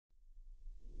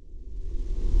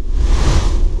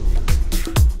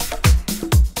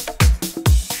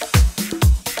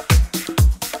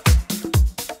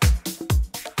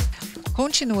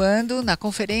continuando na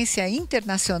Conferência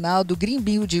Internacional do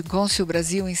GREENBUILDING Consul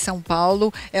Brasil em São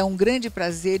Paulo. É um grande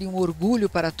prazer e um orgulho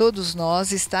para todos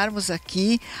nós estarmos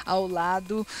aqui ao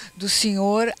lado do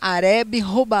Sr.Arab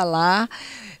Hoballah,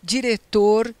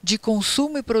 Diretor de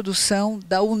Consumo e Produção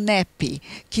da UNEP,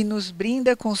 que nos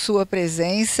brinda com sua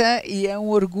presença e é um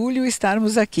orgulho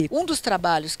estarmos aqui. Um dos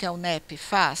trabalhos que a UNEP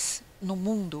faz no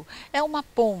mundo é uma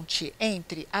ponte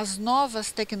entre as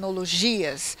novas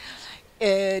tecnologias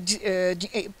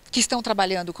que estão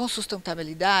trabalhando com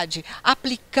sustentabilidade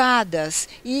aplicadas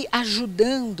e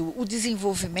ajudando o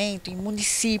desenvolvimento em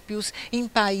municípios, em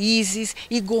países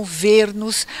e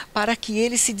governos para que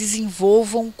eles se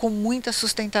desenvolvam com muita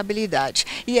sustentabilidade.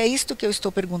 E é isto que eu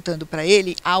estou perguntando para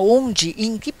ele, aonde e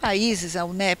em que países a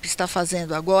UNEP está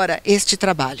fazendo agora este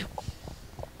trabalho.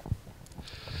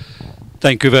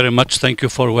 Thank you very much. Thank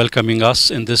you for welcoming us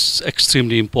in this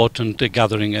extremely important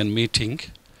gathering and meeting.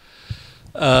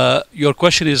 Your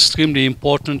question is extremely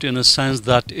important in a sense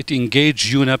that it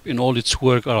engages UNEP in all its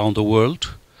work around the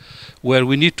world, where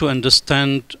we need to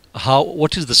understand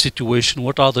what is the situation,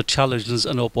 what are the challenges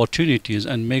and opportunities,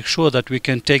 and make sure that we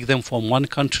can take them from one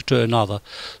country to another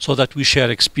so that we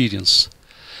share experience.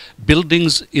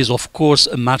 Buildings is of course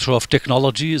a matter of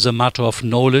technology, is a matter of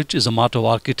knowledge, is a matter of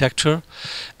architecture,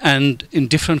 and in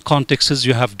different contexts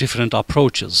you have different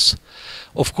approaches.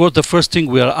 Of course, the first thing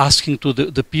we are asking to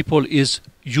the people is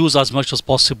use as much as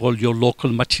possible your local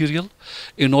material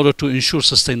in order to ensure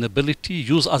sustainability.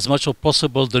 Use as much as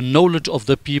possible the knowledge of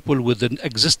the people with the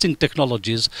existing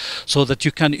technologies so that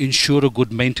you can ensure a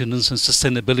good maintenance and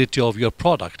sustainability of your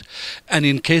product. And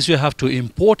in case you have to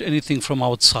import anything from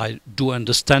outside, do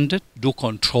understand it, do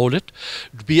control it,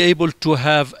 be able to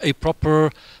have a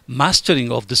proper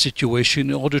mastering of the situation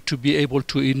in order to be able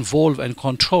to involve and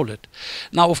control it.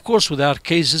 Now, of course, there are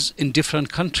cases in different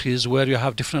countries where you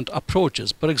have different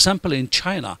approaches. For example, in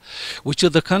China, which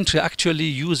is the country actually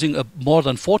using more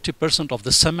than 40% of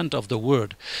the cement of the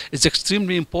world, it's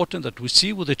extremely important that we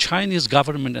see with the Chinese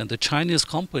government and the Chinese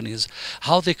companies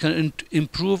how they can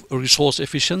improve resource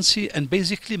efficiency and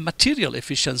basically material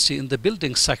efficiency in the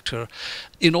building sector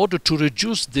in order to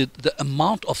reduce the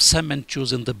amount of cement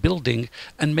used in the building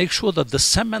and make sure that the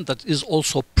cement that is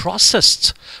also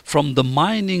processed from the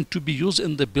mining to be used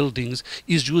in the buildings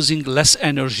is using less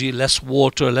energy, less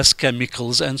water, less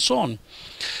chemicals, and so on.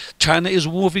 China is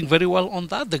moving very well on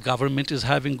that. The government is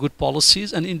having good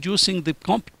policies and inducing the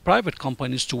private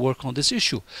companies to work on this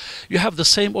issue. You have the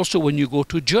same also when you go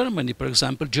to Germany, for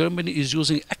example. Germany is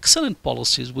using excellent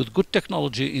policies with good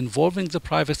technology involving the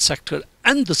private sector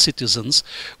and the citizens,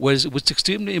 whereas it's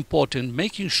extremely important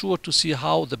making sure to see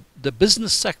how the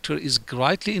business sector is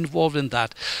rightly involved in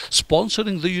that,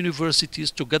 sponsoring the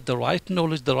universities to get the right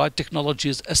knowledge, the right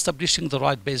technologies, establishing the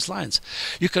right baselines.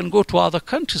 You can go to other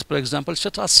countries, for example,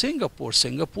 such as Singapore.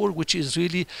 Singapore, which is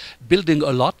really building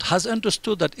a lot, has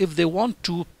understood that if they want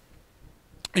to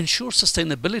ensure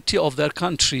sustainability of their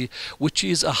country, which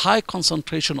is a high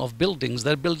concentration of buildings,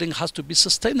 their building has to be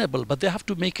sustainable, but they have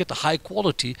to make it a high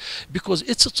quality because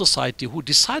it's a society who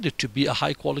decided to be a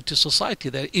high quality society.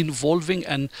 They're involving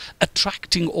and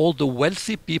attracting all the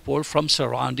wealthy people from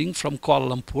surrounding, from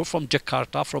Kuala Lumpur, from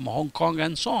Jakarta, from Hong Kong,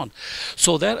 and so on.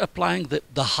 So they're applying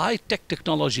the high-tech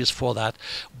technologies for that,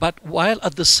 but while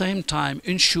at the same time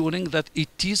ensuring that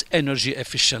it is energy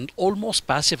efficient. Almost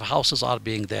passive houses are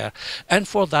being there, and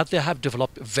for that they have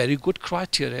developed very good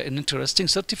criteria, an interesting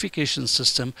certification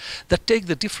system that take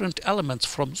the different elements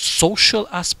from social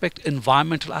aspect,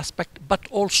 environmental aspect, but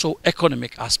also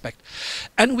economic aspect.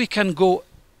 And we can go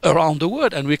around the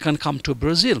world and we can come to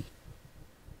Brazil.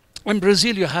 In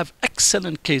Brazil, you have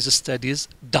excellent case studies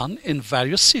done in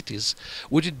various cities.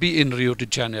 Would it be in Rio de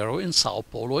Janeiro, in São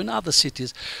Paulo, in other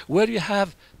cities, where you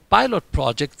have pilot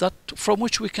project from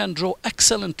which we can draw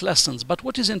excellent lessons. But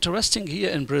what is interesting here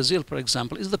in Brazil, for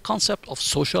example, is the concept of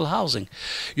social housing.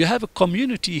 You have a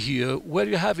community here where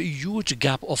you have a huge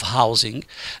gap of housing,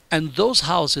 and those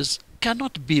houses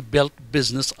cannot be built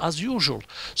business as usual.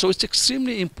 So it's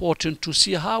extremely important to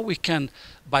see how we can,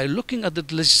 by looking at the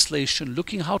legislation,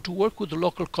 looking how to work with the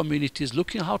local communities,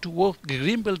 looking how to work with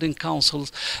green building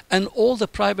councils and all the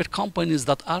private companies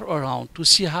that are around, to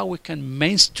see how we can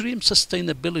mainstream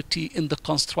sustainability in the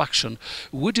construction.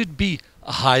 Would it be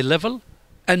a high level?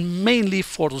 And mainly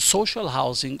for the social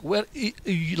housing, where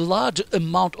a large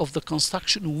amount of the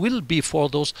construction will be for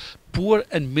those poor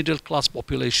and middle class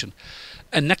population.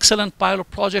 An excellent pilot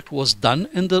project was done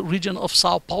in the region of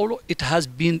São Paulo. It has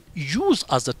been used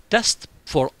as a test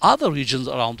for other regions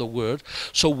around the world.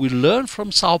 So we learned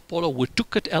from São Paulo, we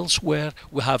took it elsewhere,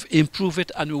 we have improved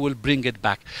it, and we will bring it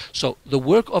back. So the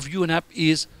work of UNEP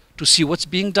is to see what's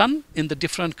being done in the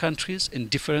different countries, in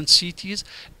different cities,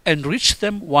 enrich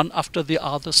them one after the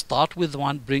other, start with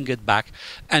one, bring it back,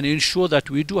 and ensure that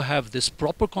we do have this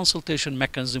proper consultation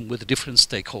mechanism with different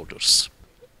stakeholders.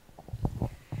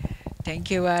 Thank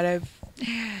you, Arab.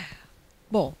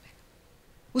 Bom,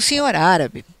 o Sr.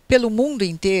 Arab, pelo mundo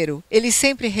inteiro, ele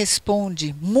sempre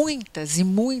responde muitas e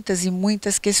muitas e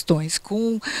muitas questões,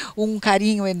 com um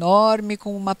carinho enorme,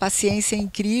 com uma paciência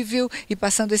incrível e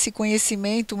passando esse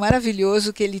conhecimento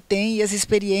maravilhoso que ele tem e as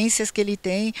experiências que ele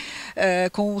tem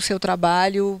com o seu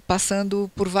trabalho, passando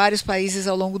por vários países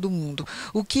ao longo do mundo.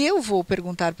 O que eu vou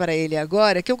perguntar para ele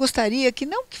agora é que eu gostaria que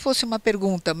não que fosse uma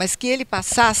pergunta, mas que ele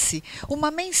passasse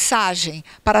uma mensagem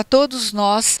para todos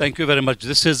nós. Thank you very much.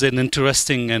 This is an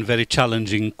interesting and very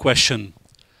challenging question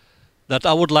that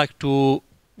I would like to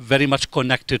very much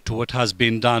connect it to what has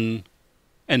been done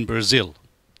in Brazil.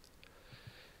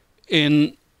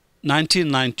 In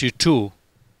 1992,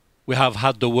 we have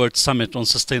had the World Summit on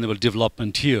Sustainable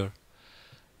Development here,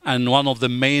 and one of the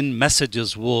main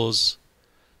messages was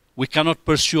we cannot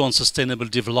pursue on sustainable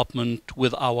development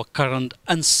with our current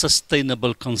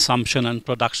unsustainable consumption and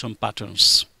production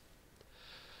patterns.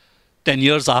 10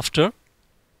 years after,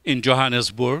 in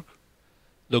Johannesburg,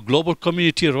 the global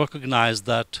community recognized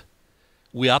that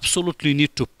we absolutely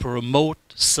need to promote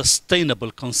sustainable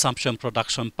consumption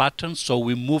production patterns, so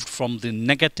we moved from the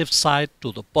negative side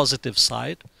to the positive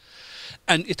side,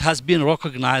 and it has been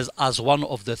recognized as one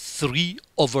of the 3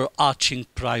 overarching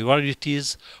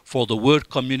priorities for the world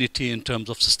community in terms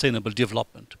of sustainable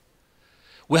development.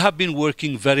 We have been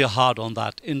working very hard on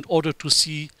that in order to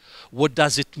see what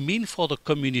does it mean for the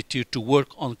community to work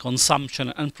on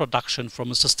consumption and production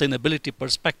from a sustainability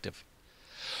perspective.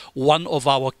 One of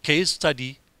our case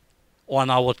study on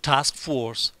our task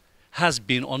force has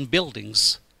been on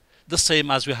buildings, the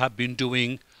same as we have been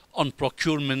doing on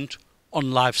procurement, on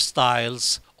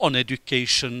lifestyles, on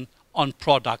education, on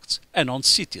products, and on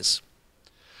cities.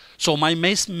 So my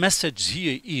main message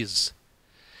here is,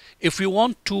 if we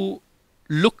want to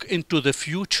look into the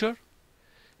future,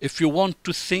 if you want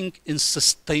to think in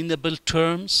sustainable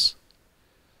terms,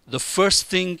 the first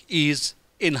thing is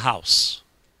in-house.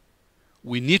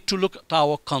 We need to look at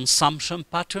our consumption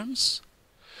patterns.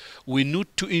 We need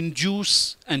to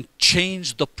induce and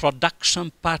change the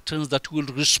production patterns that will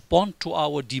respond to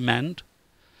our demand.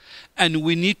 And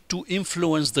we need to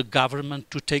influence the government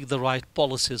to take the right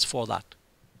policies for that.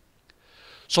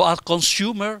 So as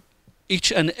consumer,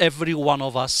 each and every one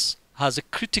of us has a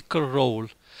critical role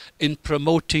in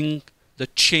promoting the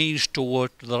change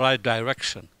toward the right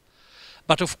direction.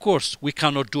 But of course, we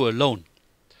cannot do alone.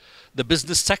 The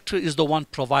business sector is the one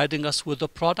providing us with the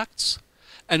products,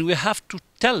 and we have to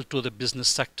tell to the business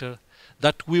sector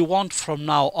that we want from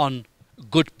now on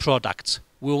good products.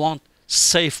 We want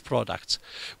safe products.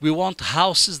 We want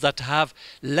houses that have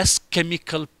less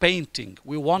chemical painting.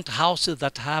 We want houses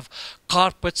that have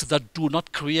carpets that do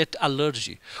not create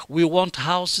allergy. We want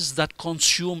houses that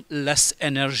consume less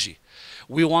energy.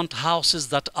 We want houses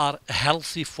that are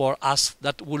healthy for us,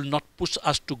 that will not push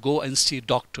us to go and see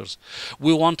doctors.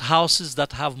 We want houses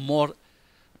that have more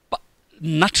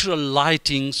natural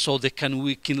lighting so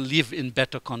we can live in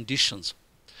better conditions.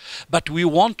 But we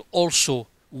want also,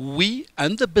 we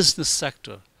and the business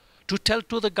sector, to tell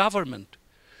to the government,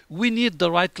 we need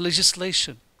the right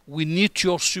legislation. We need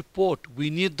your support. We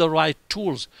need the right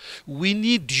tools. We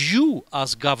need you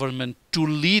as government to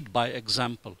lead by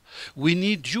example. We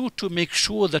need you to make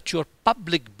sure that your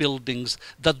public buildings,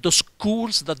 that the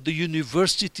schools, that the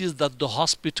universities, that the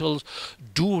hospitals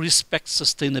do respect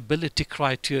sustainability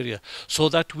criteria, so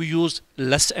that we use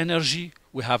less energy,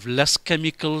 we have less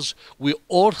chemicals, we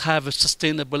all have a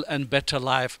sustainable and better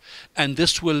life, and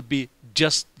this will be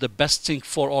just the best thing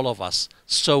for all of us.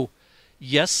 So,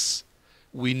 yes,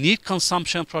 we need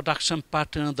consumption production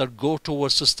patterns that go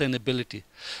towards sustainability.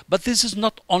 But this is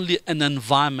not only an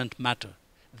environment matter.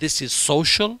 This is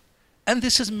social, and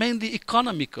this is mainly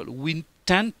economical. We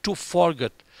tend to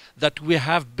forget that we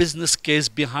have business case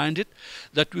behind it,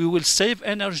 that we will save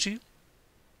energy,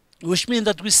 which means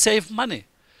that we save money.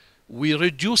 We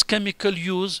reduce chemical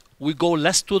use, we go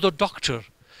less to the doctor.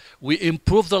 We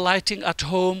improve the lighting at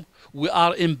home, we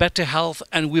are in better health,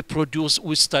 and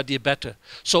we study better.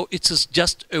 So it's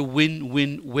just a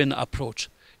win-win-win approach.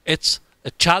 It's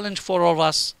a challenge for all of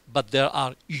us, but there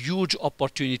are huge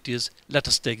opportunities. Let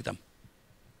us take them.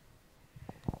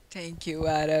 Thank you,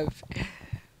 Arab.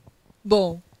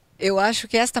 Bom, eu acho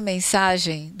que esta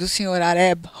mensagem do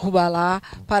Sr.Arab Hoballah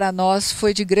para nós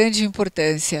foi de grande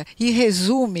importância e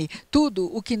resume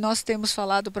tudo o que nós temos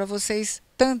falado para vocês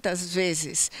tantas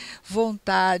vezes.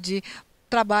 Vontade,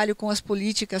 trabalho com as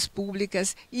políticas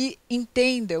públicas e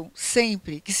entendam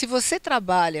sempre que se você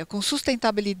trabalha com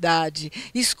sustentabilidade,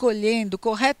 escolhendo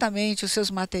corretamente os seus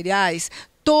materiais,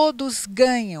 todos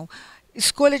ganham.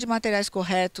 Escolha de materiais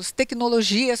corretos,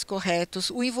 tecnologias corretas,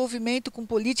 o envolvimento com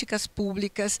políticas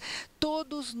públicas,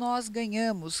 todos nós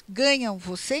ganhamos. Ganham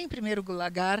você em primeiro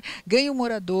lugar, ganha o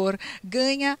morador,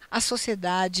 ganha a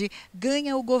sociedade,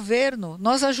 ganha o governo.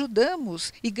 Nós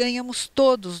ajudamos e ganhamos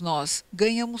todos nós,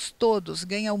 ganhamos todos,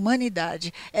 ganha a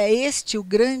humanidade. É este o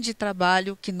grande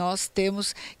trabalho que nós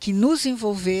temos que nos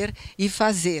envolver e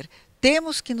fazer.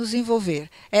 Temos que nos envolver.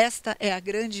 Esta é a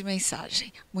grande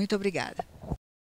mensagem. Muito obrigada.